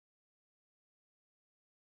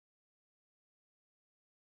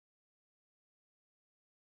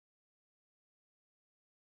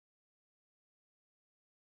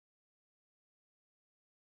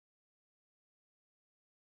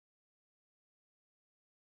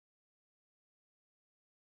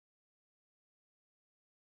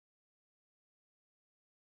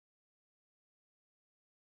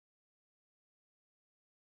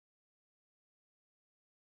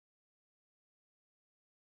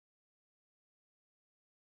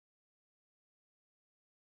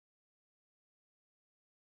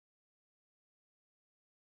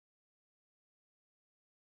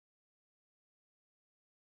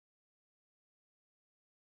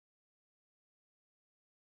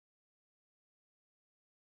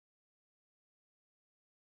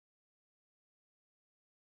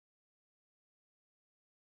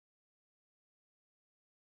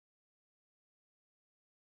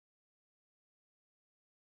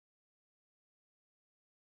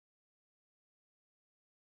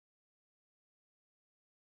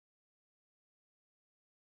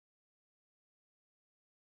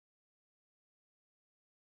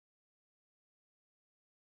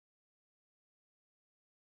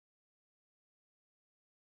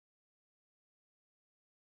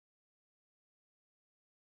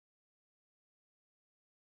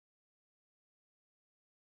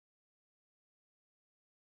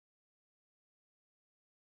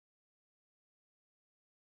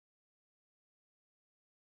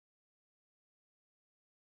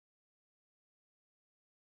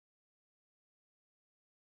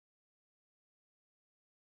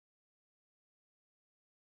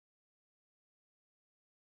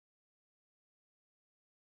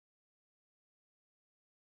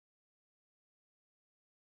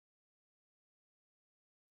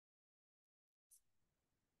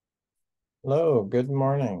Hello, good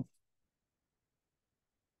morning.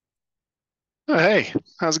 Oh, hey,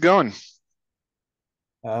 how's it going?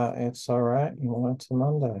 It's all right. It's a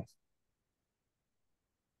Monday.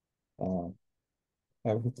 Uh,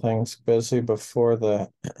 Everything's busy before the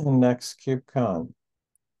next KubeCon.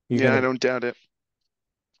 You Yeah, I gonna? don't doubt it.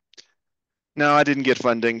 No, I didn't get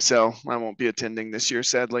funding, so I won't be attending this year,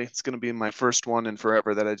 sadly. It's going to be my first one in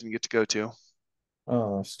forever that I didn't get to go to.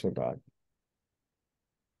 Oh, that's too bad.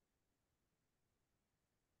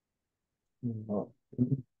 No.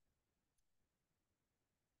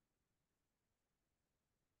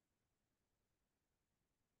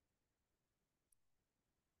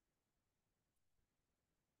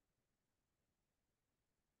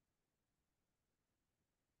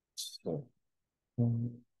 So, it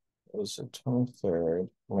was the 23rd.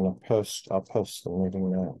 I'll post the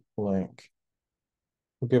meeting note link.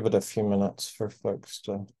 We'll give it a few minutes for folks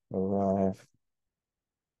to arrive.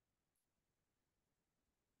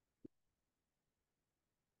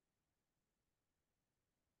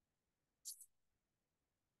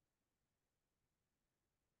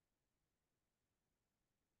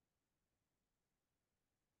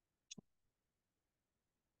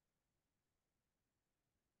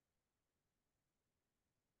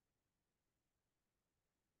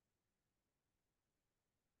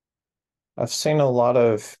 I've seen a lot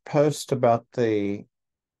of posts about the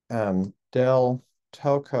Dell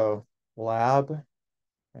Telco lab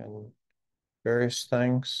and various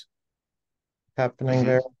things happening hmm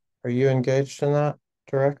there. Are you engaged in that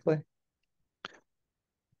directly?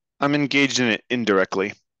 I'm engaged in it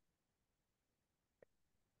indirectly.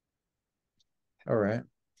 All right.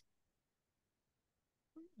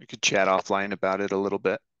 We could chat offline about it a little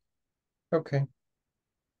bit. Okay.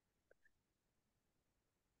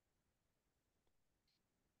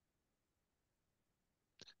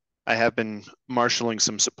 I have been marshaling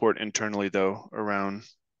some support internally, though, around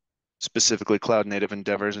specifically cloud native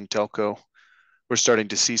endeavors and telco. We're starting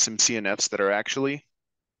to see some CNFs that are actually,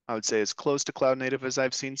 I would say, as close to cloud native as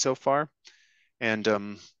I've seen so far. And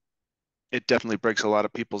it definitely breaks a lot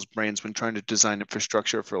of people's brains when trying to design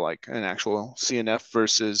infrastructure for like an actual CNF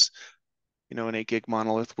versus, an 8 gig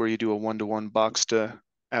monolith where you do a one-to-one box to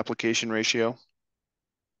application ratio.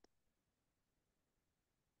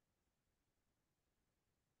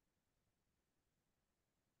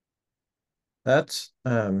 That's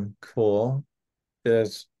cool.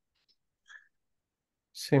 It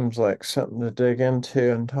seems like something to dig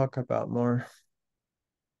into and talk about more.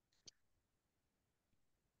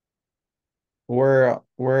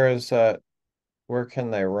 Where is that? Where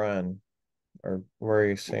can they run? Or where are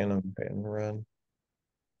you seeing them being run?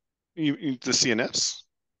 The CNFs.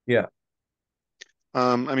 Yeah.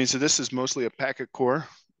 So this is mostly a packet core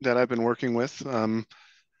that I've been working with,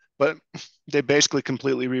 but they basically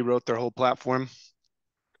completely rewrote their whole platform.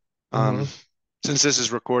 Um, hmm since this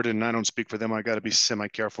is recorded and I don't speak for them, I got to be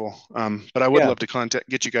semi-careful. But I would Yeah. love to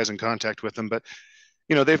get you guys in contact with them. But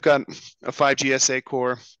they've got a 5G SA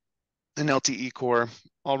core, an LTE core,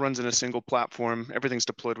 all runs in a single platform. Everything's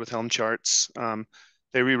deployed with Helm charts.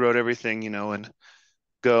 They rewrote everything, and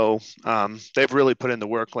Go. They've really put in the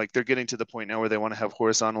work. Like they're getting to the point now where they want to have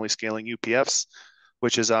horizontally scaling UPFs,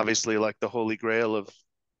 which is obviously like the holy grail of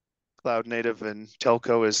cloud native and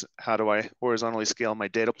telco is how do I horizontally scale my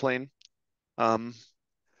data plane? Um,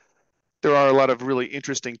 there are a lot of really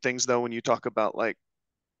interesting things though when you talk about like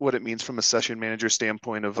what it means from a session manager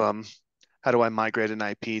standpoint of how do I migrate an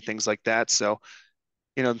IP, things like that. So,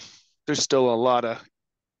 you know, there's still a lot of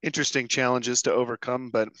interesting challenges to overcome,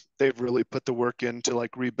 but they've really put the work in to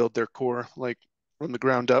like rebuild their core like from the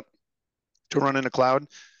ground up to run in a cloud.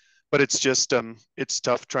 But it's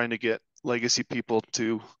tough trying to get legacy people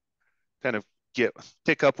to kind of get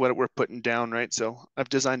pick up what we're putting down, right? So I've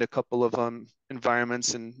designed a couple of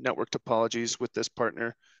environments and network topologies with this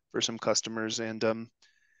partner for some customers, and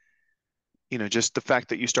just the fact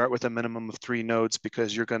that you start with a minimum of 3 nodes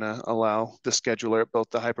because you're going to allow the scheduler at both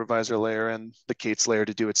the hypervisor layer and the K8s layer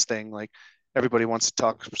to do its thing. Like everybody wants to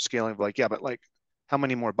talk scaling of like, yeah, but like how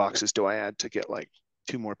many more boxes do I add to get like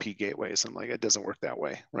 2 more P gateways? I'm like, it doesn't work that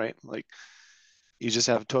way, right? Like you just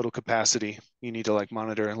have total capacity. You need to like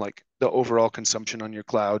monitor like the overall consumption on your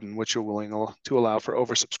cloud and what you're willing to allow for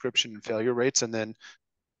oversubscription and failure rates, and then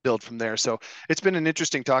build from there. So it's been an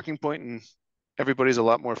interesting talking point, and everybody's a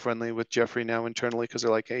lot more friendly with Jeffrey now internally because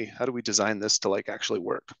they're like, hey, how do we design this to like actually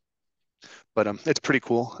work? But it's pretty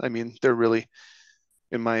cool. I mean, they're really,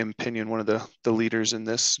 in my opinion, one of the leaders in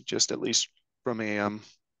this, just at least from a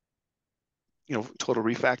total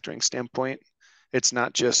refactoring standpoint. It's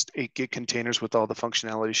not just 8 gig containers with all the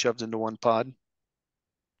functionality shoved into one pod.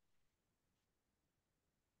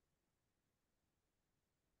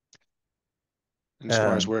 And as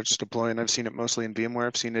far as Um, where it's deploying, I've seen it mostly in VMware.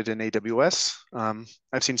 I've seen it in AWS.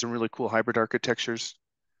 I've seen some really cool hybrid architectures.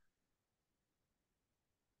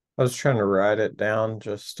 I was trying to write it down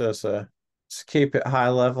just as a to keep it high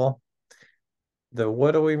level. The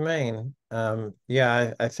what do we mean?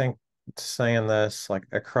 Yeah, I think saying this like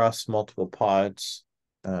across multiple pods,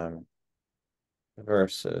 um,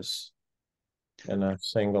 versus in a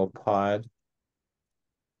single pod.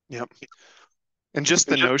 Yep. And just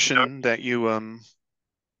the notion that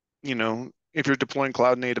if you're deploying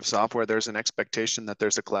cloud native software, there's an expectation that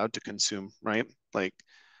there's a cloud to consume, right? Like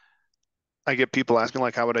I get people asking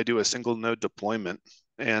like, how would I do a single node deployment?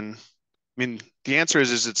 And I mean, the answer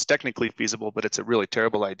is it's technically feasible, but it's a really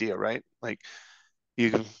terrible idea, right? Like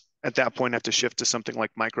you at that point have to shift to something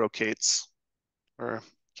like micro K8s or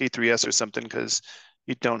K3s or something because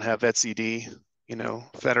you don't have etcd,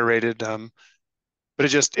 federated.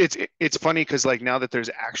 But it's funny because like now that there's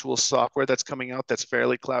actual software that's coming out that's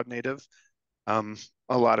fairly cloud native, um,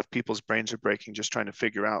 a lot of people's brains are breaking just trying to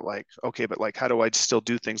figure out like, okay, but like how do I still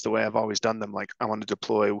do things the way I've always done them? Like I want to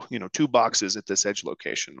deploy, 2 boxes at this edge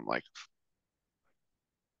location. I'm like,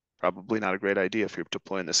 probably not a great idea if you're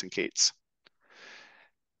deploying this in K8s.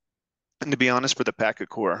 And to be honest, for the packet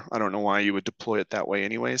core, I don't know why you would deploy it that way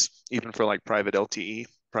anyways, even for like private LTE,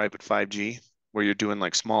 private 5G, where you're doing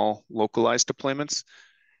like small localized deployments.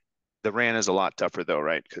 The RAN is a lot tougher though,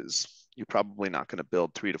 right? Because you're probably not going to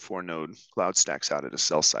build 3 to 4 node cloud stacks out at a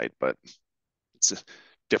cell site, but it's a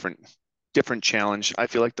different different challenge. I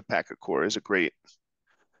feel like the packet core is a great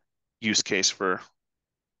use case for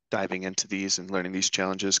diving into these and learning these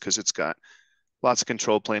challenges because it's got lots of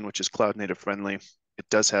control plane, which is cloud native friendly. It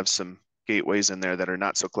does have some gateways in there that are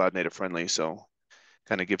not so cloud native friendly. So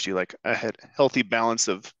kind of gives you like a healthy balance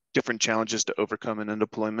of different challenges to overcome in a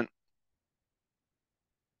deployment.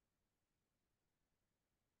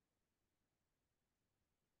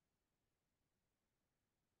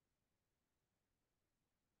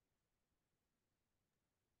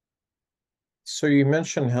 So you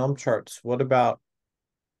mentioned Helm charts. What about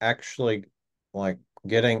actually like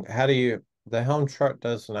getting, how do you, the Helm chart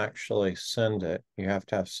doesn't actually send it. You have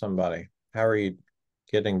to have somebody. How are you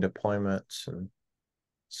getting deployments and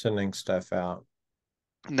sending stuff out?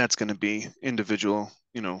 And that's going to be individual,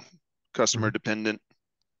 customer Mhm. dependent.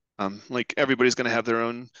 Like everybody's going to have their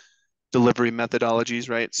own delivery methodologies,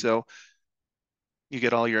 right? So you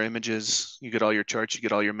get all your images, you get all your charts, you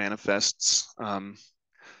get all your manifests.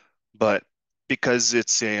 But because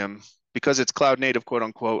it's cloud native, quote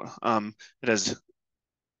unquote, it has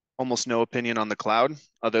almost no opinion on the cloud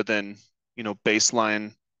other than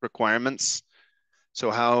baseline requirements.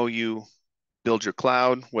 So how you build your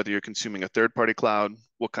cloud, whether you're consuming a third-party cloud,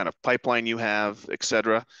 what kind of pipeline you have, et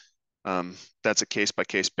cetera. That's a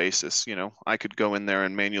case-by-case basis. I could go in there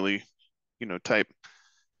and manually, type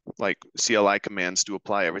like CLI commands to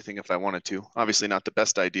apply everything if I wanted to. Obviously, not the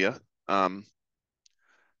best idea,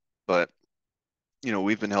 but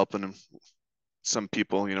we've been helping some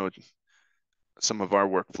people. Some of our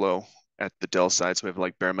workflow at the Dell side. So we have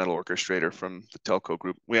like bare metal orchestrator from the telco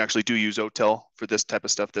group. We actually do use OTel for this type of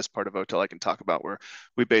stuff. This part of OTel I can talk about where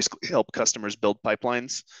we basically help customers build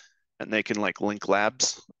pipelines and they can like link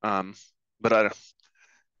labs. But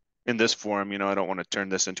in this forum, I don't want to turn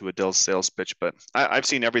this into a Dell sales pitch, but I've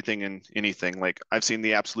seen everything and anything. Like I've seen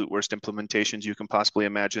the absolute worst implementations you can possibly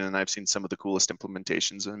imagine, and I've seen some of the coolest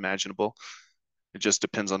implementations imaginable. It just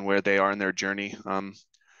depends on where they are in their journey.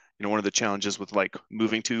 One of the challenges with like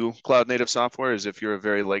moving to cloud native software is if you're a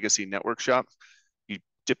very legacy network shop, you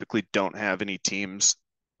typically don't have any teams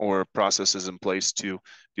or processes in place to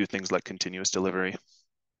do things like continuous delivery.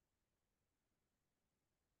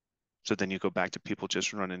 So then you go back to people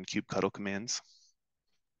just running kubectl commands.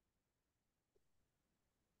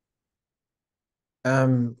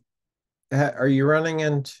 Um, are you running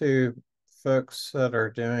into folks that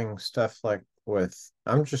are doing stuff like with,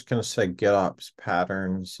 I'm just going to say GitOps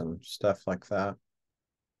patterns and stuff like that?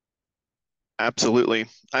 Absolutely.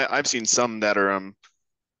 I've seen some that are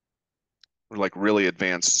like really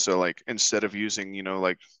advanced. So like instead of using,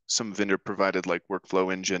 like some vendor provided like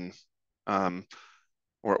workflow engine, um,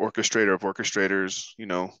 or orchestrator of orchestrators,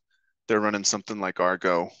 they're running something like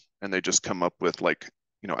Argo and they just come up with like,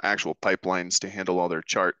 actual pipelines to handle all their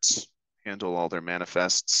charts, handle all their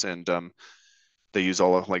manifests. And they use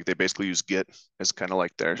all of like, they basically use Git as kind of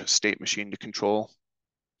like their state machine to control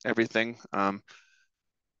everything.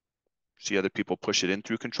 See other people push it in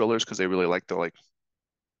through controllers because they really like the like,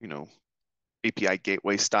 you know, API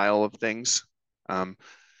gateway style of things. Um,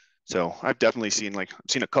 so I've definitely seen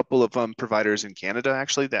a couple of providers in Canada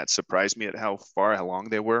actually that surprised me at how far along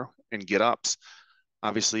they were in GitOps.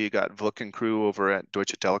 Obviously, you got Vuk and crew over at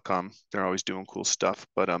Deutsche Telekom. They're always doing cool stuff.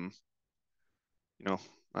 But you know,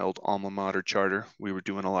 my old alma mater charter, we were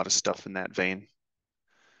doing a lot of stuff in that vein,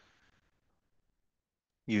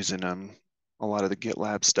 using a lot of the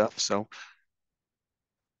GitLab stuff. So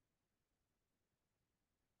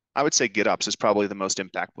I would say GitOps is probably the most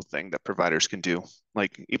impactful thing that providers can do.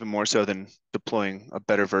 Like even more so than deploying a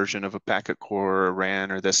better version of a packet core or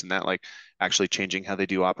RAN or this and that, like actually changing how they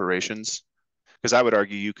do operations. Because I would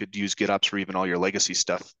argue you could use GitOps for even all your legacy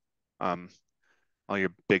stuff, um, all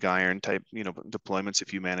your big iron type, deployments.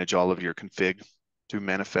 If you manage all of your config through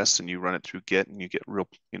manifests and you run it through Git and you get real,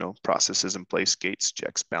 processes in place, gates,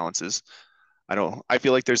 checks, balances. I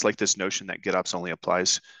feel like there's like this notion that GitOps only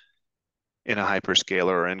applies in a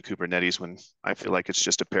hyperscaler or in Kubernetes when I feel like it's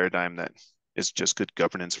just a paradigm that is just good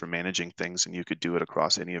governance for managing things, and you could do it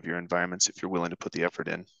across any of your environments if you're willing to put the effort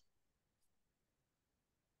in.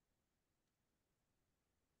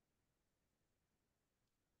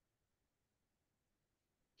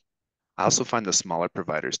 I also find the smaller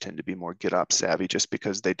providers tend to be more GitOps savvy just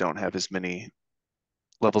because they don't have as many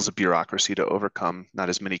levels of bureaucracy to overcome, not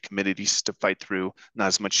as many committees to fight through, not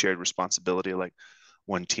as much shared responsibility. Like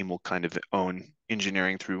one team will kind of own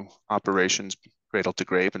engineering through operations, cradle to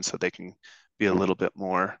grave, and so they can be a little bit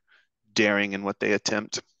more daring in what they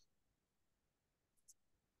attempt.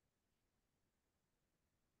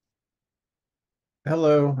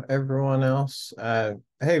 Hello, everyone else.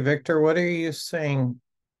 Hey, Victor, what are you seeing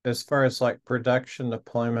as far as like production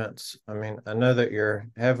deployments? I mean, I know that you're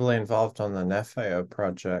heavily involved on the NFAO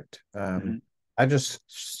project. I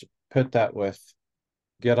just put that with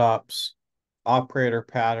GitOps operator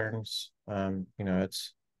patterns. But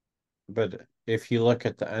if you look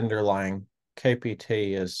at the underlying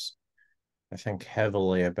KPT is, I think,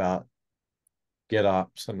 heavily about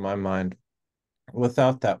GitOps in my mind,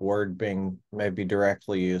 without that word being maybe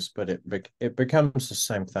directly used, but it becomes the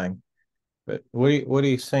same thing. But what are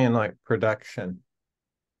you saying like production?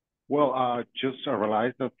 Well, just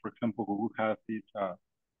realized that, for example, Google has this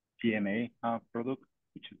TNA product,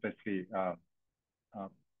 which is basically uh,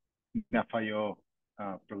 NFIO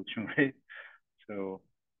production rate. So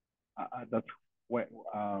that's what,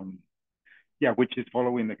 yeah, which is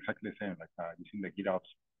following exactly the same, like using the GitOps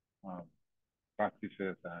um,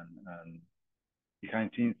 practices and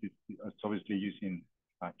behind scenes, it's obviously using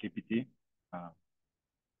KPT, uh,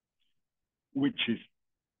 which is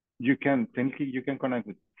technically you can connect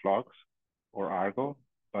with Flux or Argo,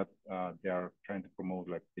 but they are trying to promote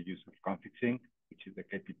like the use of config sync, which is the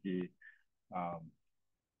KPT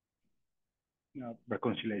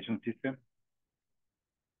reconciliation system.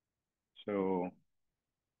 So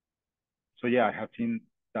yeah, I have seen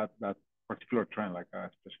that particular trend, like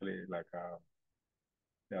especially like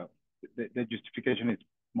yeah, the justification is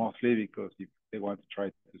mostly because if they want to try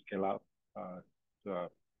to scale up to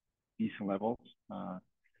decent levels,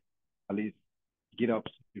 at least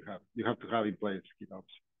GitOps you have to have in place GitOps.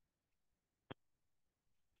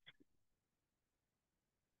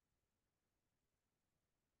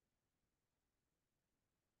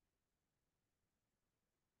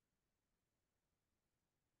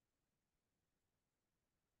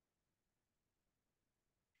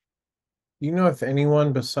 You know if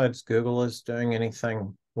anyone besides Google is doing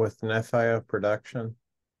anything with NFIO production?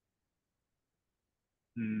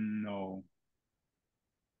 No,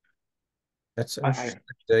 It's I interesting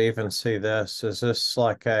to even see this. Is this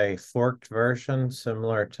like a forked version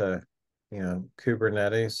similar to,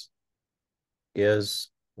 Kubernetes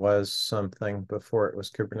was something before it was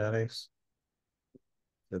Kubernetes?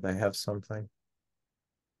 Did they have something?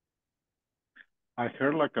 I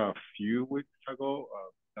heard like a few weeks ago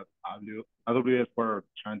that AWS were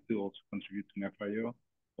trying to also contribute to NFIO.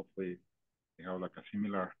 Hopefully, they have like a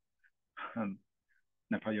similar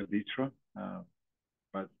NFIO distro.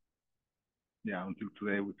 But yeah, until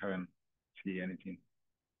today, we haven't seen anything.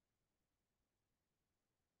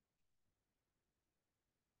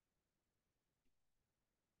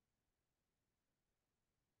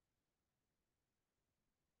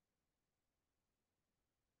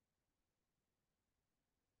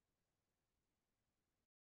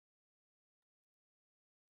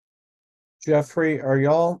 Jeffrey, are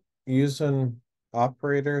y'all using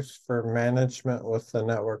operators for management with the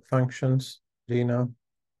network functions? Do you know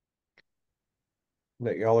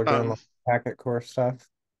that y'all are doing Um, like packet core stuff?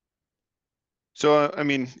 so I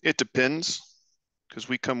mean, it depends because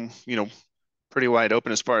we come, pretty wide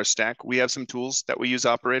open as far as stack. We have some tools that we use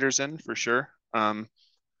operators in for sure.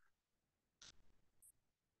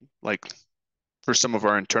 Like for some of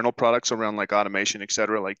our internal products around like automation, et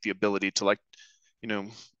cetera, like the ability to like, you know,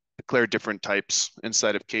 declare different types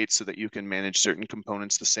inside of Kate so that you can manage certain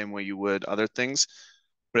components the same way you would other things.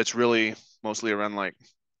 But it's really mostly around like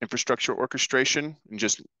infrastructure orchestration and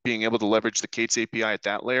just being able to leverage the Kate's API at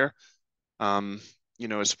that layer. You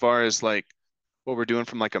know, as far as like what we're doing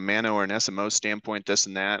from like a Mano or an SMO standpoint, this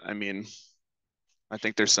and that, I mean, I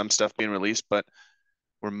think there's some stuff being released, but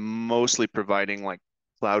we're mostly providing like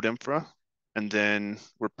cloud infra. And then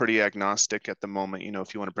we're pretty agnostic at the moment, you know,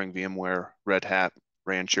 if you want to bring VMware, Red Hat,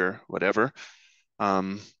 Rancher, whatever.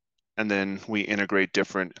 And then we integrate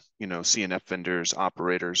different, you know, CNF vendors,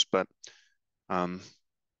 operators. But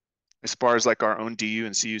as far as like our own DU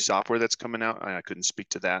and CU software that's coming out, I couldn't speak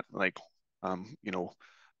to that. Like, you know,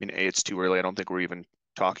 I mean, it's too early. I don't think we're even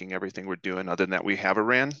talking everything we're doing other than that we have a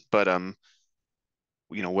RAN, but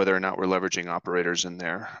you know, whether or not we're leveraging operators in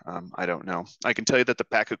there, I don't know. I can tell you that the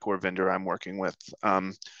packet core vendor I'm working with,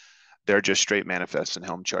 they're just straight manifests and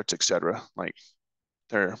Helm charts, et cetera. Like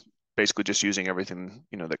they're basically just using everything,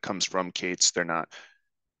 you know, that comes from Kate's. They're not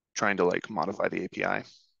trying to like modify the API.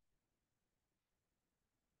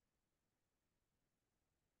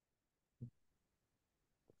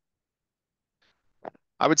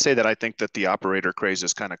 I would say that I think that the operator craze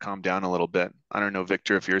has kind of calmed down a little bit. I don't know,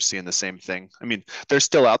 Victor, if you're seeing the same thing. I mean, they're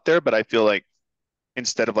still out there, but I feel like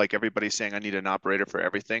instead of like everybody saying I need an operator for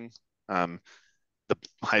everything, the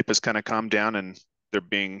hype has kind of calmed down and they're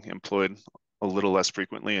being employed a little less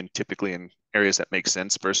frequently and typically in areas that make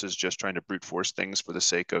sense versus just trying to brute force things for the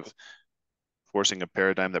sake of forcing a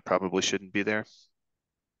paradigm that probably shouldn't be there.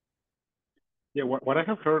 Yeah, what I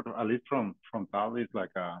have heard, at least from Tal, is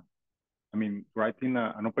like, I mean, writing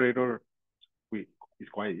an operator is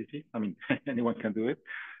quite easy. I mean, anyone can do it,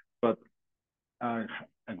 but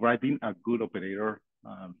writing a good operator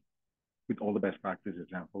with all the best practices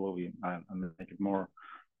and following and make it more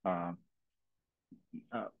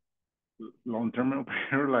long-term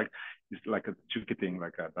operator, like it's like a tricky thing.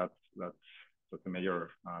 Like that's a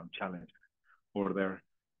major challenge over there.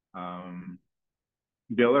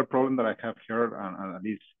 The other problem that I have heard, and at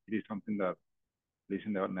least it is something that at least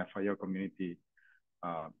in the NFIO community,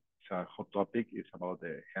 it's a hot topic, is about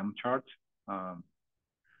the Helm chart. I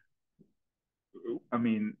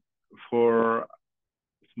mean, for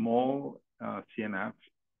small CNF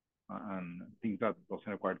and things that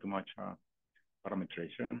doesn't require too much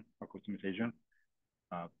parameterization or customization,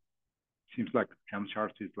 seems like Helm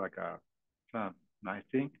charts is like a nice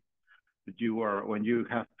thing. But when you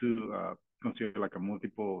have to consider like a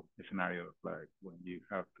multiple scenarios, like when you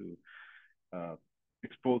have to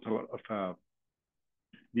expose a lot of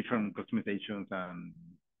different customizations and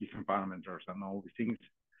different parameters and all these things,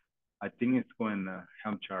 I think it's when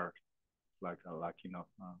Helm chart like a lacking of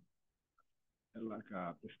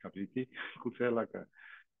stability, could say like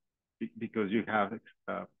because you have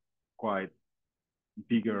quite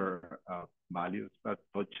bigger values that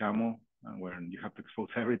touch YAML, and when you have to expose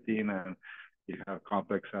everything and you have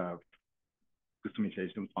complex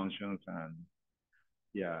customization functions, and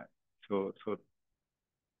yeah, so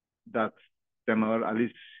that's another, at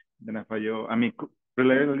least the FIO. I mean,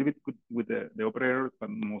 relate a little bit with the operators, but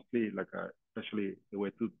mostly like especially the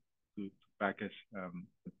way to package and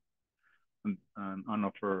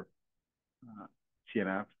offer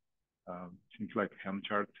CNF. Seems like Helm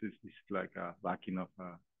charts is like lacking of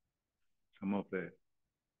some of the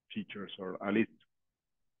features, or at least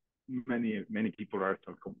many people are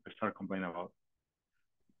start complaining about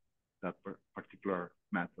that particular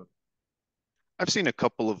method. I've seen a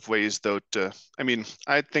couple of ways though I mean,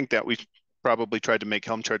 I think that we probably tried to make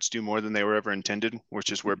Helm charts do more than they were ever intended,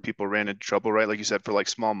 which is where people ran into trouble, right? Like you said, for like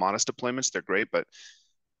small modest deployments, they're great, but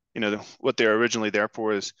you know, what they're originally there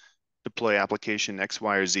for is deploy application X,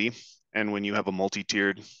 Y, or Z. And when you have a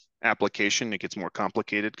multi-tiered application, it gets more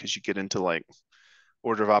complicated because you get into like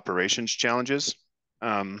order of operations challenges.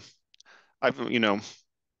 I've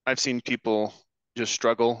seen people just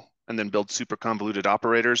struggle and then build super convoluted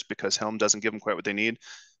operators because Helm doesn't give them quite what they need.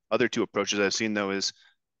 Other two approaches I've seen though is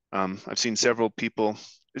I've seen several people.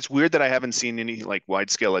 It's weird that I haven't seen any like wide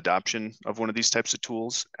scale adoption of one of these types of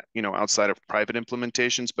tools, you know, outside of private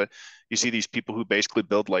implementations. But you see these people who basically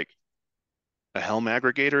build like a Helm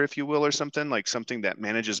aggregator, if you will, or something like something that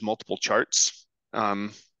manages multiple charts.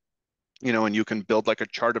 You know, and you can build like a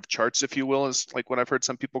chart of charts, if you will, is like what I've heard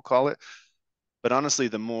some people call it. But honestly,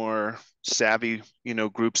 the more savvy, you know,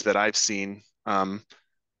 groups that I've seen,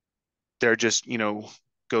 they're just, you know,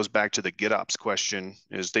 goes back to the GitOps question,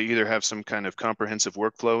 is they either have some kind of comprehensive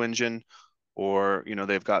workflow engine or, you know,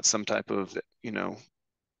 they've got some type of, you know,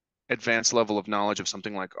 advanced level of knowledge of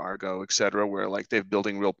something like Argo, et cetera, where like they're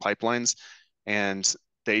building real pipelines and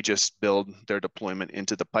they just build their deployment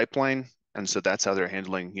into the pipeline And so that's how they're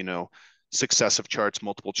handling, successive charts,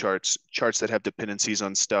 multiple charts, charts that have dependencies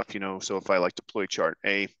on stuff, so if I like deploy chart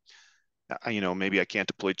A, maybe I can't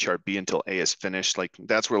deploy chart B until A is finished. Like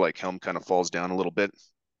that's where like Helm kind of falls down a little bit.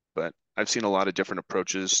 But I've seen a lot of different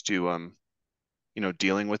approaches to,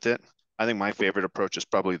 dealing with it. I think my favorite approach is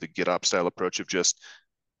probably the GitOps style approach of just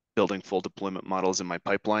building full deployment models in my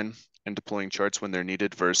pipeline and deploying charts when they're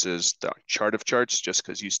needed versus the chart of charts, just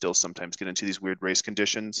because you still sometimes get into these weird race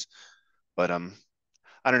conditions. But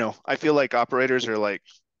I don't know. I feel like operators are like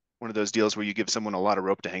one of those deals where you give someone a lot of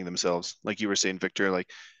rope to hang themselves. Like you were saying, Victor, like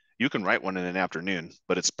you can write one in an afternoon,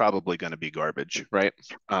 but it's probably going to be garbage, right?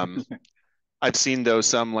 I've seen those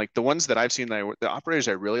some like the ones that I've seen that the operators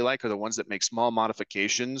I really like are the ones that make small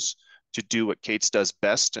modifications to do what Kate's does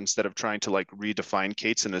best instead of trying to like redefine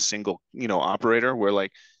Kate's in a single, operator where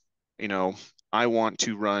like, you know, I want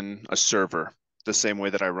to run a server the same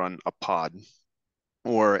way that I run a pod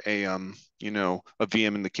or a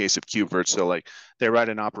VM in the case of KubeVirt. So like they write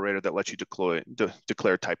an operator that lets you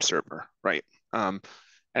declare type server, right? And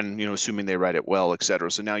assuming they write it well, et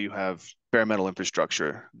cetera. So now you have bare metal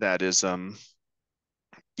infrastructure that is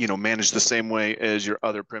managed the same way as your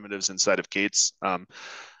other primitives inside of Kate's.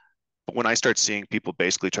 But when I start seeing people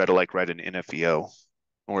basically try to like write an NFEO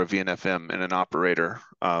or a VNFM in an operator,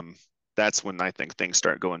 that's when I think things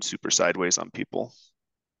start going super sideways on people.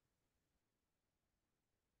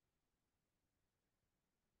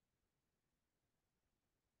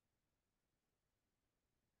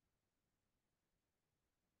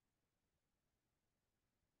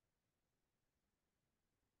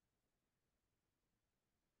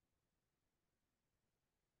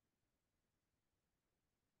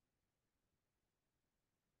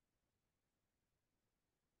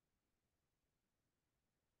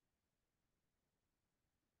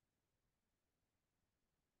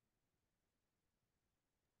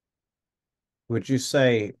 Would you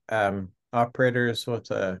say operators with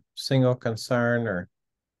a single concern or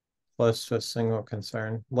close to a single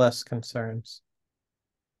concern, less concerns?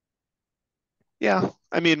 Yeah,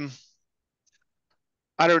 I mean,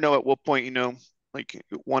 I don't know at what point, like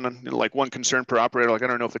one concern per operator. Like I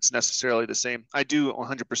don't know if it's necessarily the same. I do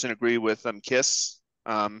 100% agree with KISS.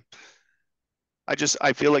 I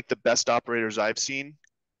feel like the best operators I've seen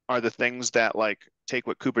are the things that like take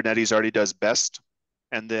what Kubernetes already does best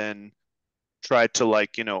and then try to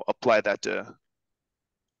like, apply that to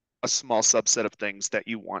a small subset of things that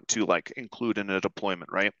you want to like include in a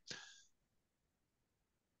deployment, right? I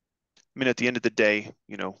mean, at the end of the day,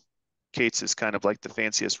 Kate's is kind of like the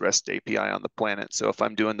fanciest REST API on the planet. So if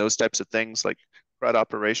I'm doing those types of things like CRUD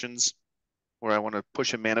operations where I want to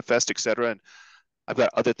push a manifest, et cetera, and I've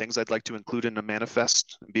got other things I'd like to include in a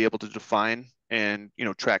manifest and be able to define and,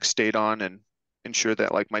 track state on and ensure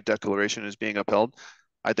that like my declaration is being upheld.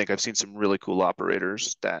 I think I've seen some really cool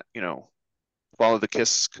operators that, follow the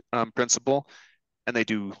KISS principle and they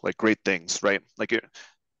do like great things, right? Like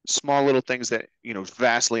small little things that,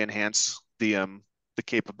 vastly enhance the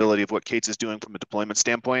capability of what Kate's is doing from a deployment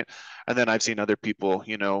standpoint. And then I've seen other people,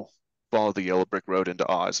 follow the yellow brick road into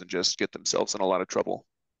Oz and just get themselves in a lot of trouble.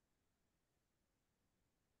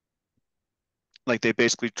 Like they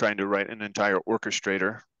basically trying to write an entire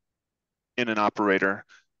orchestrator in an operator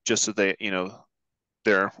just so they,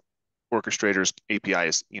 their orchestrator's API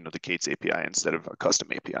is, the Kate's API instead of a custom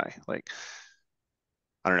API. Like,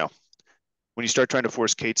 I don't know. When you start trying to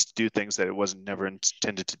force Kate's to do things that it wasn't never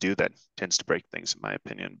intended to do, that tends to break things, in my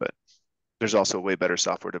opinion. But there's also way better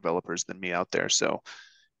software developers than me out there, so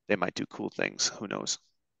they might do cool things. Who knows?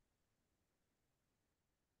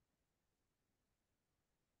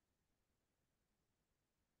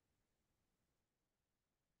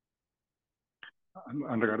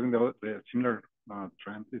 And regarding the similar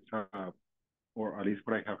trend, is or at least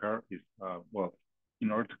what I have heard is well,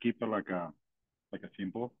 in order to keep it like a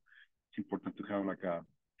simple, it's important to have like a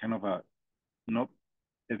kind of a not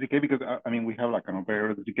SDK because I mean we have like an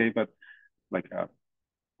operator SDK, but like a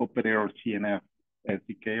operator CNF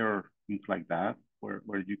SDK or things like that, where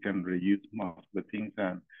you can reuse most of the things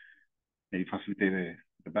and maybe facilitate the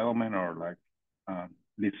development or like at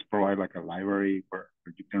least provide like a library where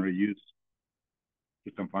you can reuse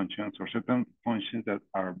certain functions or certain functions that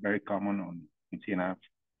are very common on CNF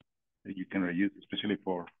that you can reuse, especially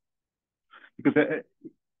for because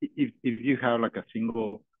if you have like a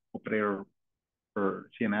single operator for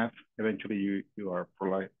CNF, eventually you are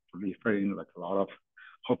proliferating like a lot of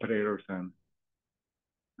operators and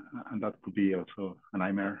that could be also a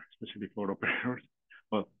nightmare, especially for operators,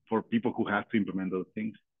 but for people who have to implement those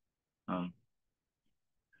things. Um,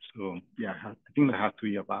 so yeah, I think there has to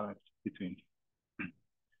be a balance between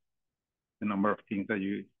the number of things that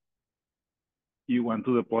you you want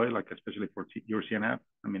to deploy, like especially for your CNF,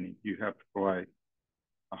 I mean, you have to provide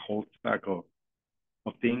a whole stack of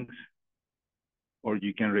things, or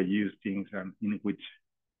you can reuse things and in which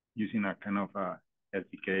using a kind of a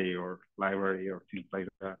SDK or library or things like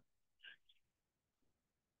that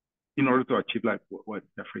in order to achieve like what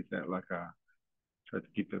Jeffrey said, like try to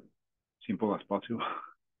keep it simple as possible.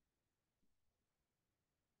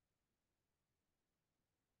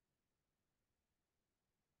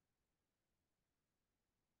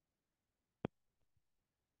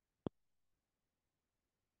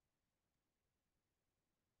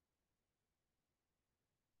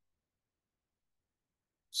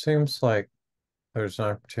 Seems like there's an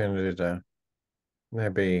opportunity to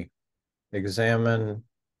maybe examine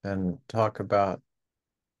and talk about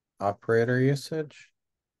operator usage.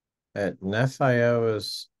 At NFIO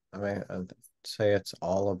is, I mean, I'd say it's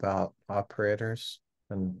all about operators,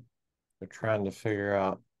 and they're trying to figure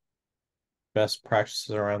out best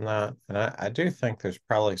practices around that. And I do think there's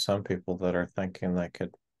probably some people that are thinking they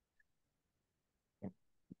could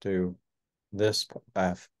do this,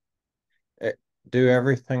 it, do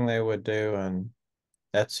everything they would do in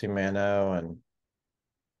Etsy Mano, and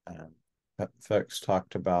folks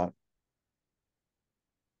talked about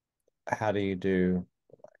how do you do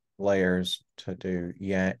layers to do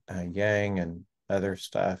yang and other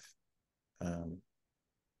stuff.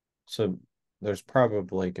 So there's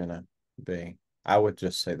probably gonna be, I would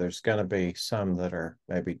just say there's gonna be some that are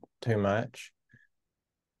maybe too much.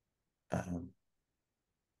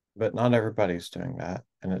 But not everybody's doing that.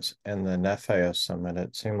 And it's in the NFAO summit,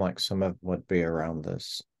 it seemed like some of it would be around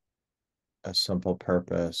this, a simple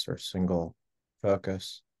purpose or single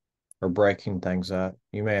focus, or breaking things up.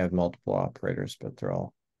 You may have multiple operators, but they're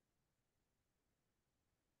all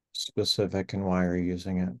specific in why you're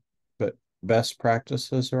using it. But best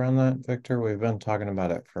practices around that, Victor, we've been talking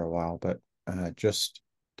about it for a while, but just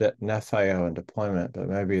NFIO and deployment, but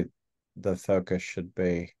maybe the focus should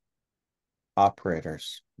be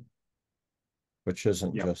operators, which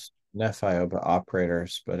isn't just NFIO, but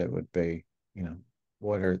operators, but it would be, you know,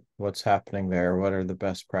 what's happening there? What are the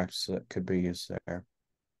best practices that could be used there?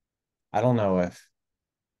 I don't know if,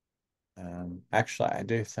 actually, I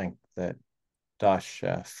do think that Das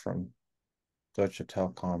Chef from Deutsche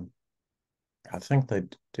Telekom, I think they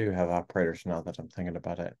do have operators now that I'm thinking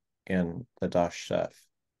about it in the Das Chef,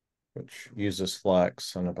 which uses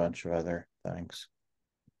Flex and a bunch of other things.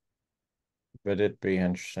 But it'd be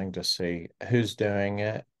interesting to see who's doing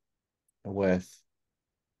it with,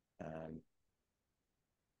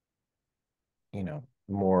 you know,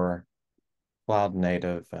 more cloud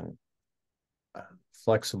native and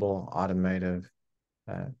flexible automation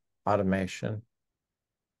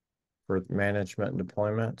for management and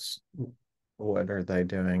deployments. What are they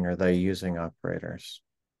doing? Are they using operators?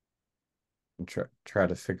 And try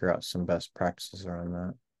to figure out some best practices around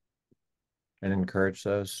that and encourage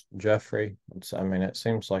those. Jeffrey, I mean, it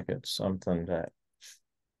seems like it's something that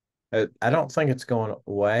I don't think it's going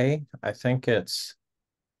away. I think it's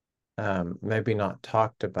maybe not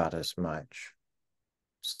talked about as much.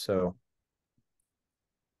 So,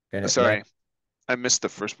 Sorry, I missed the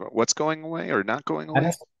first part. What's going away or not going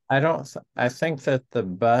away? I think that the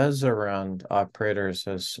buzz around operators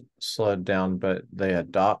has slowed down, but the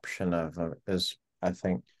adoption of them is, I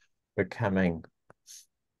think, becoming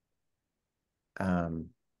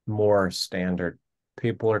more standard.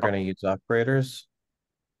 People are going to use operators.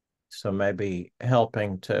 So maybe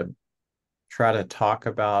helping to try to talk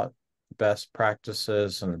about best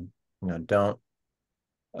practices and, you know, don't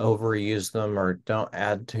overuse them or don't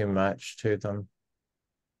add too much to them.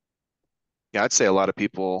 Yeah, I'd say a lot of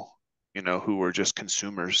people, you know, who were just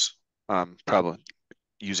consumers, probably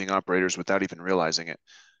using operators without even realizing it,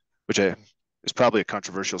 which is probably a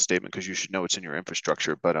controversial statement because you should know it's in your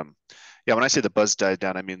infrastructure. But yeah, when I say the buzz died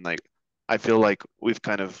down, I mean, like, I feel like we've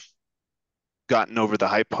kind of gotten over the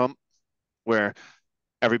hype hump where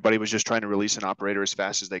everybody was just trying to release an operator as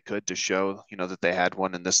fast as they could to show, you know, that they had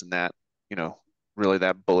one and this and that, you know, really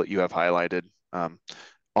that bullet you have highlighted.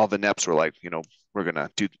 All the NEPs were like, you know, we're going to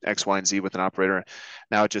do X, Y, and Z with an operator.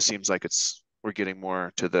 Now it just seems like we're getting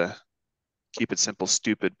more to the keep it simple,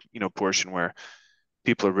 stupid, you know, portion where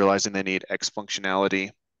people are realizing they need X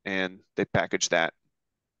functionality and they package that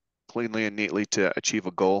cleanly and neatly to achieve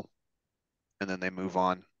a goal, and then they move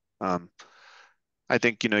on. I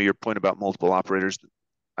think, you know, your point about multiple operators,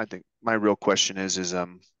 I think my real question is,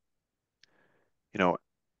 you know,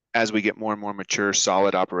 as we get more and more mature,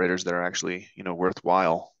 solid operators that are actually, you know,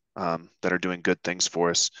 worthwhile, that are doing good things for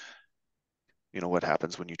us, you know, what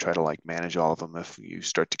happens when you try to like manage all of them if you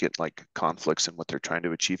start to get like conflicts in what they're trying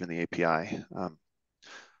to achieve in the API.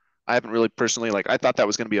 I haven't really personally, like, I thought that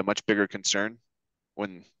was going to be a much bigger concern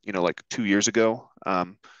when, like 2 years ago,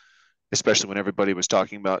 especially when everybody was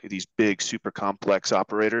talking about these big, super complex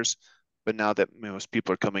operators. But now that most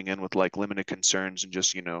people are coming in with like limited concerns and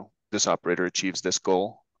just, this operator achieves this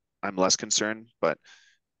goal, I'm less concerned. But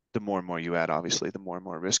the more and more you add, obviously, the more and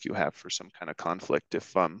more risk you have for some kind of conflict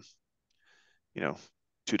if, you know,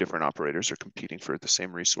 two different operators are competing for the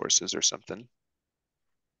same resources or something.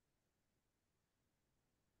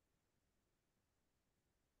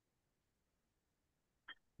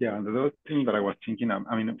 Yeah, and the other thing that I was thinking,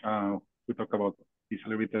 I mean, we talked about this a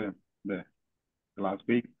little bit the last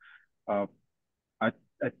week. I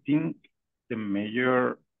I think the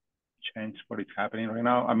major change what is happening right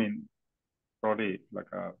now. I mean, probably like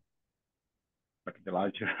the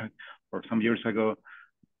last year or some years ago,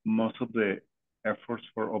 most of the efforts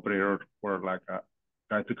for operators were like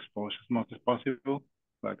try to expose as much as possible,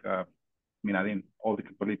 like I mean, adding all the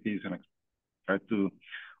capabilities and try to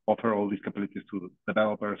offer all these capabilities to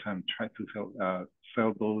developers and try to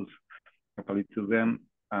sell those capabilities to them.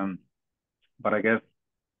 But I guess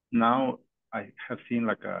now I have seen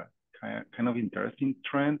like a kind of interesting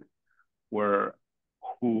trend where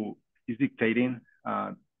who is dictating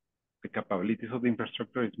the capabilities of the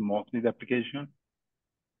infrastructure is mostly the application.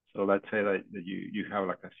 So let's say that you have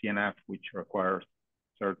like a CNF which requires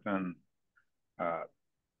certain uh,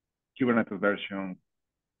 Kubernetes version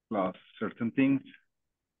plus certain things.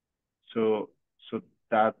 So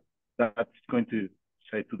that that's going to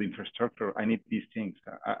say to the infrastructure, I need these things.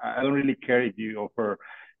 I don't really care if you offer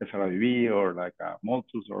SRIB or like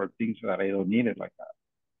Multus or things that I don't need it like that.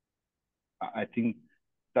 I think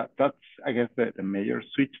that's I guess the major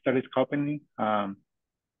switch that is happening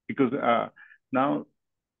because now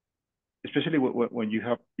especially when you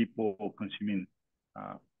have people consuming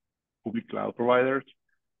public cloud providers,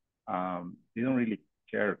 they don't really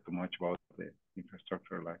care too much about the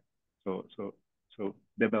infrastructure. Like so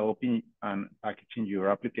developing and packaging your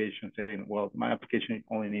application, saying, well, my application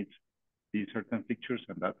only needs these certain features,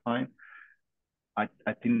 and that's fine. I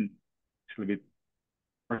think it's a little bit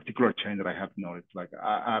particular change that I have noticed. Like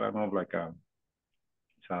I don't know, like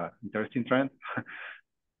it's an interesting trend,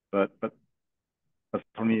 but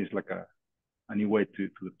for me, it's like a new way to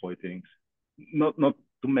deploy things. Not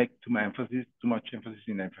to make too much emphasis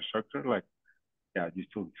in the infrastructure. Like, yeah, you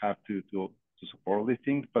still have to support all these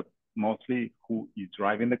things, but mostly who is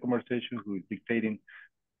driving the conversation, who is dictating,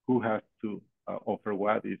 who has to offer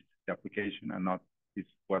what is the application and not is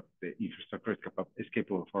what the infrastructure is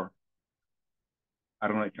capable for. I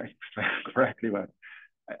don't know if I explained correctly, but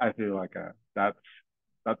I feel like that's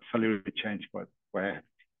a little bit changed what I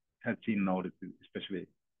have seen noticed, especially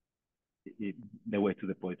in the way to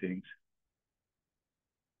deploy things.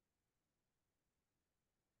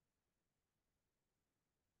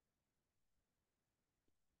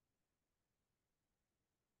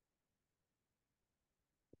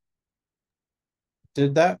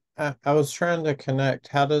 Did that, I was trying to connect,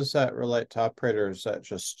 how does that relate to operators? Is that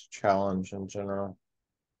just challenge in general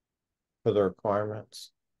for the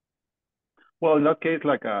requirements? Well, in that case,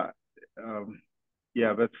 like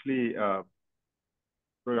yeah, basically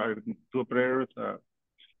regarding two operators, I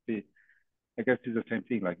guess it's the same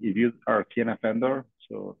thing. Like if you are a CNF vendor,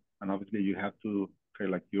 so and obviously you have to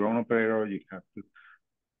create like your own operator, you have to.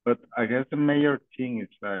 But I guess the major thing is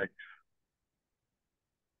like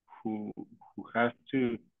who has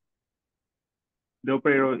to the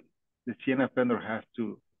operator, the CNF vendor has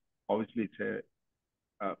to obviously say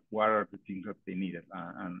what are the things that they needed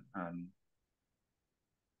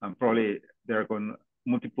and probably there are going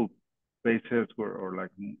multiple places where or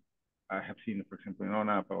like I have seen, for example, in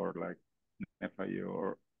ONAP or like FIU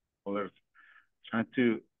or others trying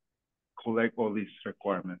to collect all these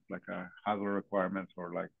requirements, like hardware requirements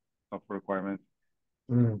or like software requirements.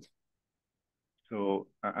 Mm. So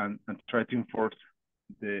and try to enforce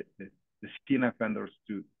the CNF vendors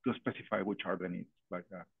to specify which are the needs, like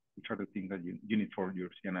which are the things that you need for your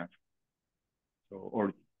CNF. So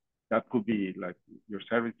or that could be like your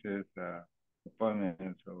services,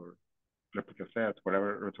 deployments, or replica sets,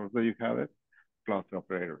 whatever resource that you have it, plus the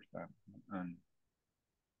operators. And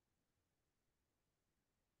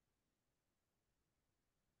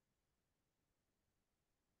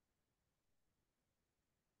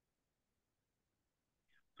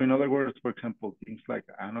so in other words, for example, things like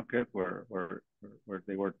Anoket, where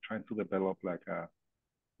they were trying to develop like a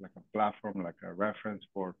platform, like a reference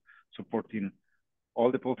for supporting all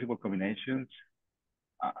the possible combinations.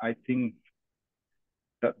 I think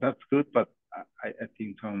that's good, but I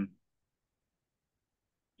think some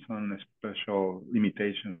special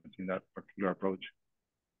limitations in that particular approach.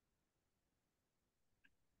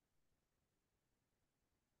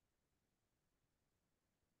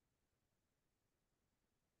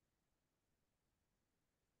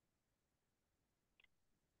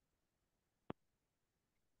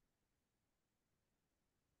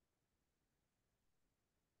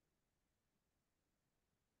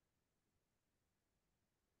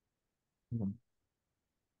 Hmm.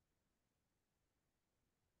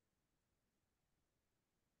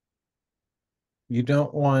 You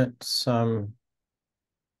don't want some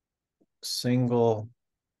single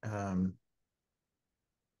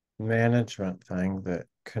management thing that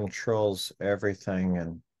controls everything.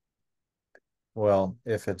 And well,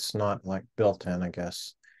 if it's not like built in, I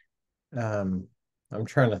guess. um I'm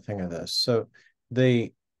trying to think of this. So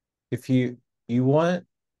the if you want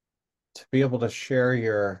to be able to share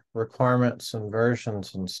your requirements and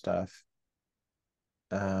versions and stuff,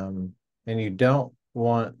 and you don't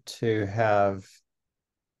want to have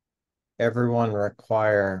everyone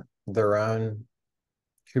require their own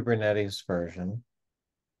Kubernetes version,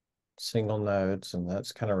 single nodes, and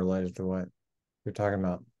that's kind of related to what you're talking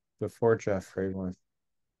about before, Jeffrey, with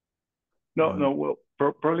No. Well,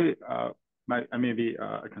 probably. Maybe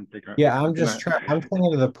I can take a. yeah, I'm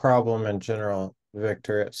thinking of the problem in general,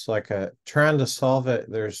 Victor. It's like trying to solve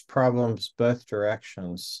it. There's problems both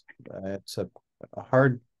directions. It's a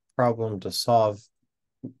hard problem to solve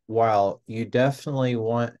while you definitely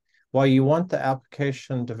want, while you want the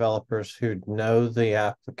application developers who know the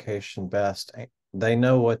application best, they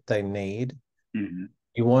know what they need. Mhm.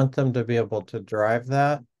 You want them to be able to drive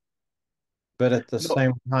that, but at the No,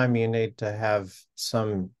 same time, you need to have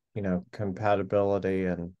some, compatibility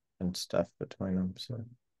and stuff between them. So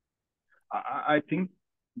I think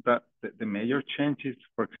that the major changes,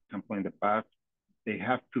 for example, in the past, they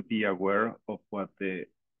have to be aware of what the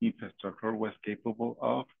infrastructure was capable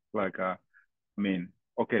of. Like, I mean,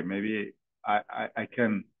 okay, maybe I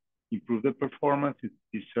can improve the performance in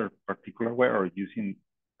this particular way or using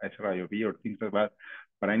SRIOV or things like that,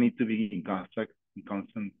 but I need to be in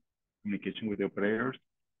constant communication with the operators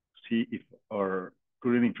to see if our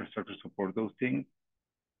current infrastructure support those things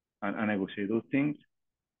and negotiate those things.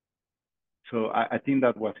 So I think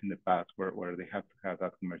that was in the past where they have to have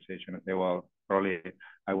that conversation and say, well, probably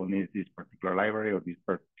I will need this particular library or this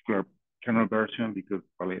particular kernel version because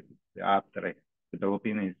probably the app that I'm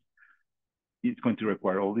developing is going to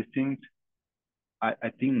require all these things. I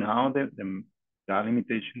think now that that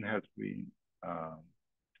limitation has been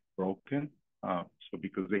broken. So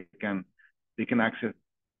because they can access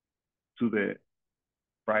to the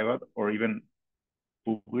private or even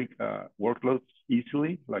public workloads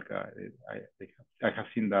easily. Like I have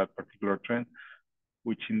seen that particular trend,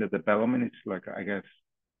 which in the development is like, I guess,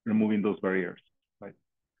 removing those barriers. Like,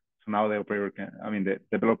 so now the operator can, I mean, the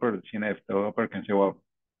developer, the CNF developer can say, well,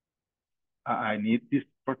 I need this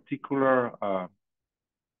particular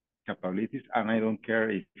capabilities, and I don't care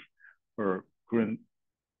if for current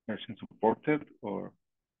version supported or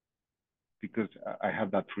because I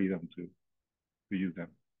have that freedom to use them.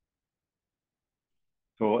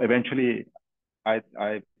 So eventually, I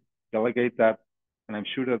delegate that, and I'm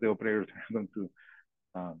sure that the operators are going to,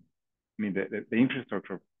 I mean, the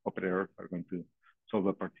infrastructure operators are going to solve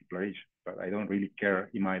a particular issue, but I don't really care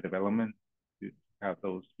in my development to have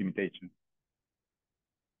those limitations.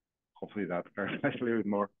 Hopefully that clarifies a little bit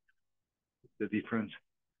more the difference.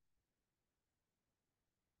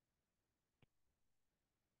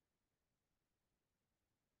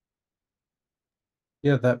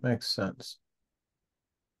 yeah, that makes sense.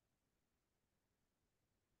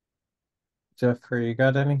 Jeffrey, you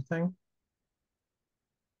got anything?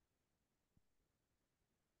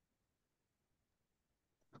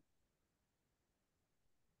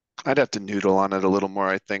 I'd have to noodle on it a little more,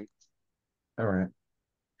 I think. All right.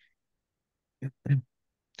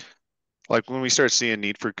 Like when we start seeing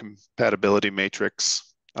need for compatibility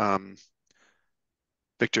matrix,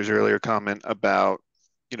 Victor's earlier comment about,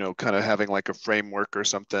 kind of having like a framework or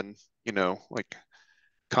something, like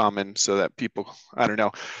common so that people, I don't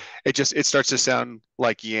know, it starts to sound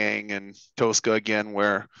like Yang and Tosca again,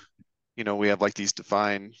 where, we have like these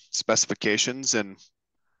defined specifications and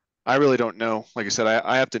I really don't know. Like I said,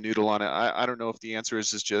 I have to noodle on it. I don't know if the answer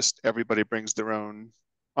is just everybody brings their own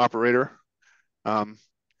operator. Um,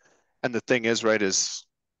 and the thing is, right, is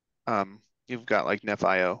you've got like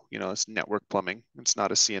NFIO, it's network plumbing. It's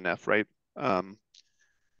not a CNF, right? Um,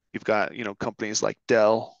 you've got, companies like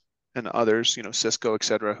Dell and others, Cisco, et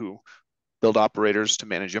cetera, who build operators to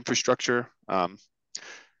manage infrastructure. I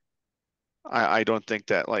don't think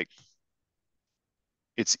that like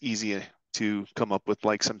it's easy to come up with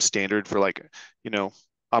like some standard for like,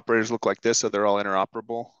 operators look like this, so they're all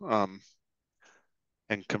interoperable.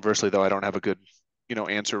 And conversely, though, I don't have a good,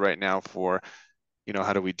 answer right now for,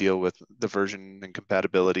 how do we deal with the version and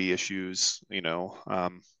compatibility issues,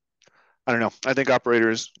 I don't know. I think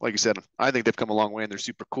operators, like you said, I think they've come a long way and they're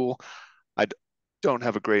super cool. I don't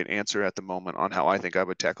have a great answer at the moment on how I think I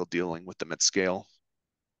would tackle dealing with them at scale.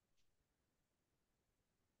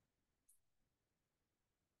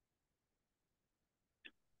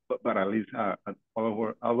 but at least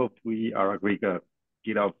all of we are agreed that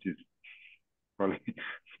GitOps is probably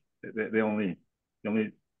the only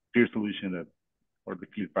clear solution that, or the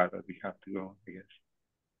clear path that we have to go, I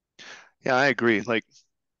guess. Yeah, I agree. Like,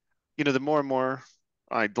 the more and more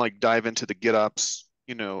I like dive into the GitOps,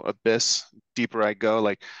 abyss, deeper I go.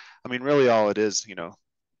 Like, I mean, really all it is,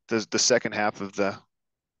 the second half of the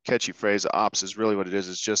catchy phrase ops is really what it is.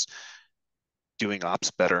 It's just doing ops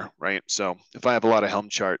better, right? So if I have a lot of Helm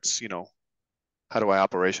charts, how do I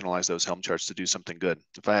operationalize those Helm charts to do something good?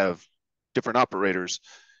 If I have different operators,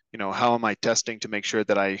 how am I testing to make sure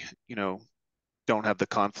that I, don't have the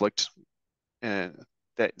conflict and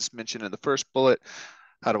that's mentioned in the first bullet?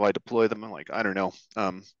 How do I deploy them? I'm like, I don't know.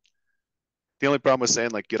 The only problem with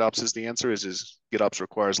saying like GitOps is the answer is GitOps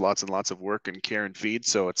requires lots and lots of work and care and feed.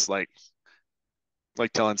 So it's like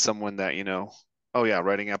telling someone that, oh yeah,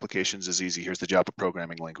 writing applications is easy. Here's the Java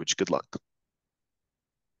programming language. Good luck.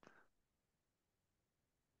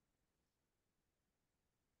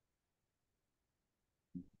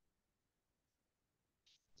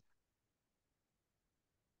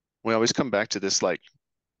 We always come back to this like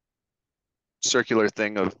circular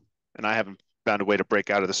thing of, and I haven't found a way to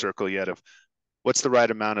break out of the circle yet of what's the right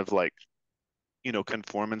amount of like,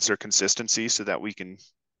 conformance or consistency so that we can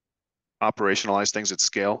operationalize things at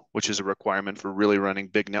scale, which is a requirement for really running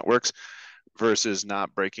big networks versus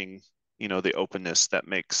not breaking, the openness that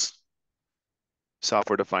makes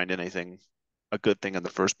software defined anything a good thing in the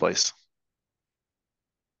first place.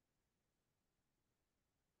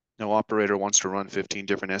 No operator wants to run 15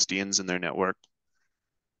 different SDNs in their network,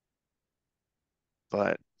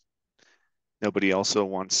 but nobody also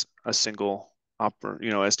wants a single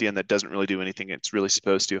SDN that doesn't really do anything it's really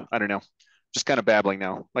supposed to. I don't know. Just kind of babbling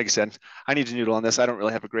now. Like I said, I need to noodle on this. I don't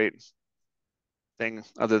really have a great thing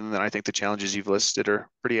other than that I think the challenges you've listed are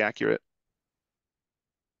pretty accurate.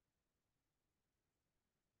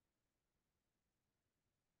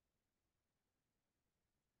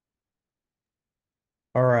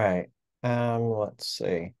 All right. Let's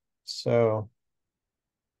see. So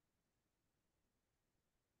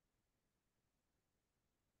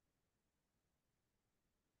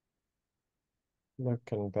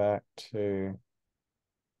looking back to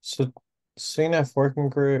CNF working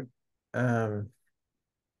group,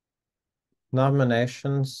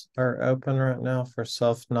 nominations are open right now for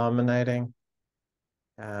self-nominating.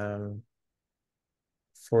 For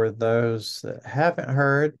those that haven't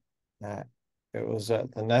heard, it was at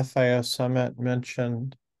the NFAO Summit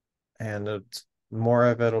mentioned, and more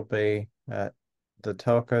of it'll be at the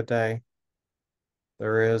Telco Day.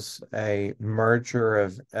 There is a merger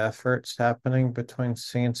of efforts happening between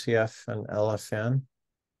CNCF and LFN,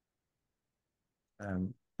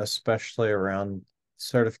 especially around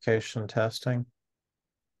certification testing.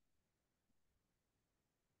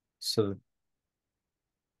 So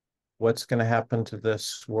what's going to happen to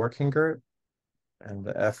this working group and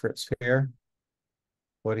the efforts here?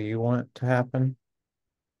 What do you want to happen?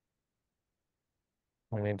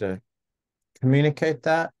 We need to communicate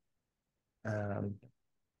that.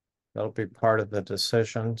 That'll be part of the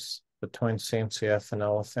decisions between CNCF and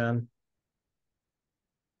LFN.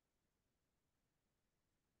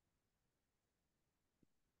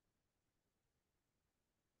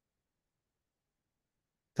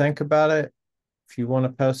 Think about it. If you want to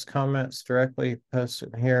post comments directly, post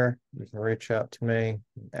it here. You can reach out to me,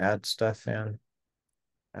 add stuff in.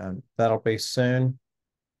 That'll be soon.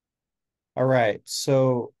 All right,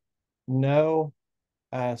 so no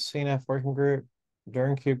CNF working group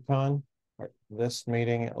during KubeCon, or this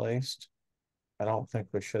meeting at least. I don't think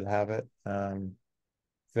we should have it.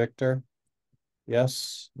 Victor,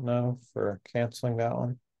 yes, no for canceling that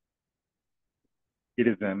one? It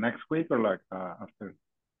is next week or like after?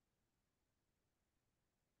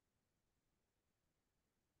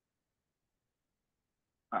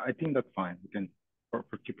 I think that's fine. We can, for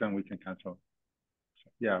KubeCon, we can cancel. So,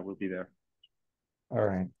 yeah, we'll be there. All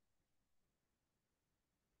right.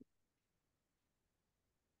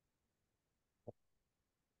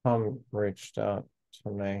 Tom reached out to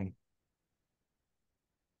me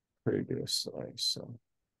previously, so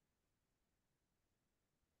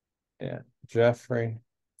yeah, Jeffrey,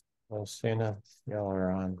 Lucina, y'all are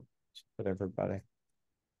on. But everybody.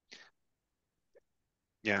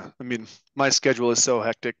 Yeah, I mean, my schedule is so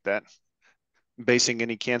hectic that basing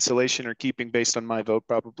any cancellation or keeping based on my vote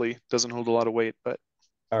probably doesn't hold a lot of weight, but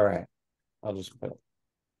all right, I'll just put it.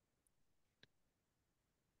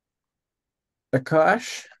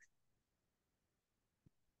 Akash?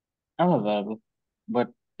 I'm available, but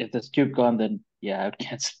if there's KubeCon, then yeah, I would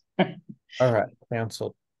cancel. All right,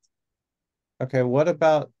 canceled. Okay, what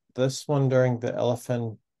about this one during the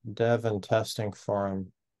LFN Dev and Testing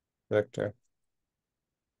Forum, Victor.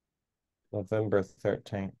 November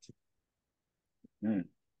 13th. So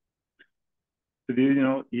do you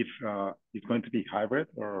know if it's going to be hybrid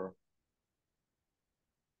or?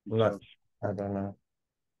 No, I don't know.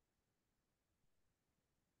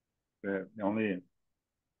 The only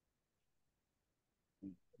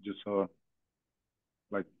just saw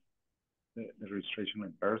like the registration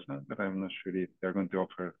in person, but I'm not sure if they're going to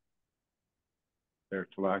offer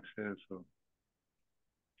virtual access or.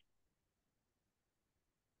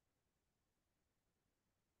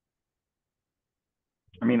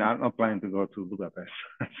 I mean, I'm not planning to go to Budapest,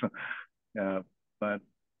 so, but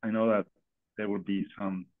I know that there will be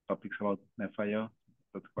some topics about FIO.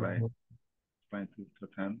 That's what I plan to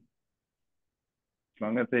attend. As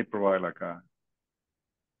long as they provide like a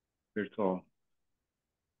virtual.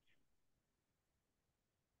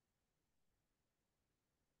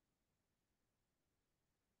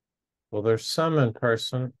 Well, there's some in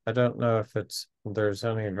person. I don't know if there's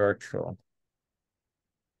any virtual.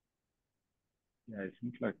 Yeah, it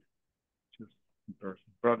seems like just in person.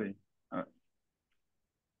 Probably.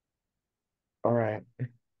 All right.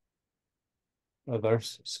 Oh, they're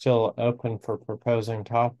still open for proposing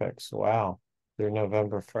topics. Wow. Through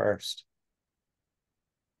November 1st.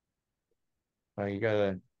 Oh, you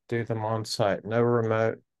gotta do them on site. No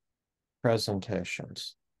remote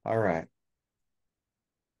presentations. All right.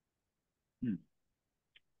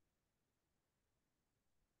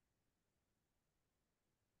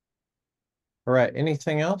 All right.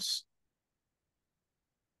 Anything else?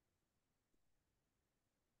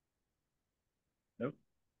 Nope.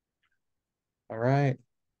 All right.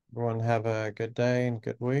 Everyone have a good day and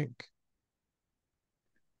good week.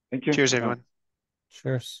 Thank you. Cheers, everyone.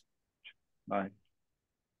 Cheers. Bye.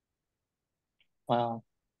 Wow.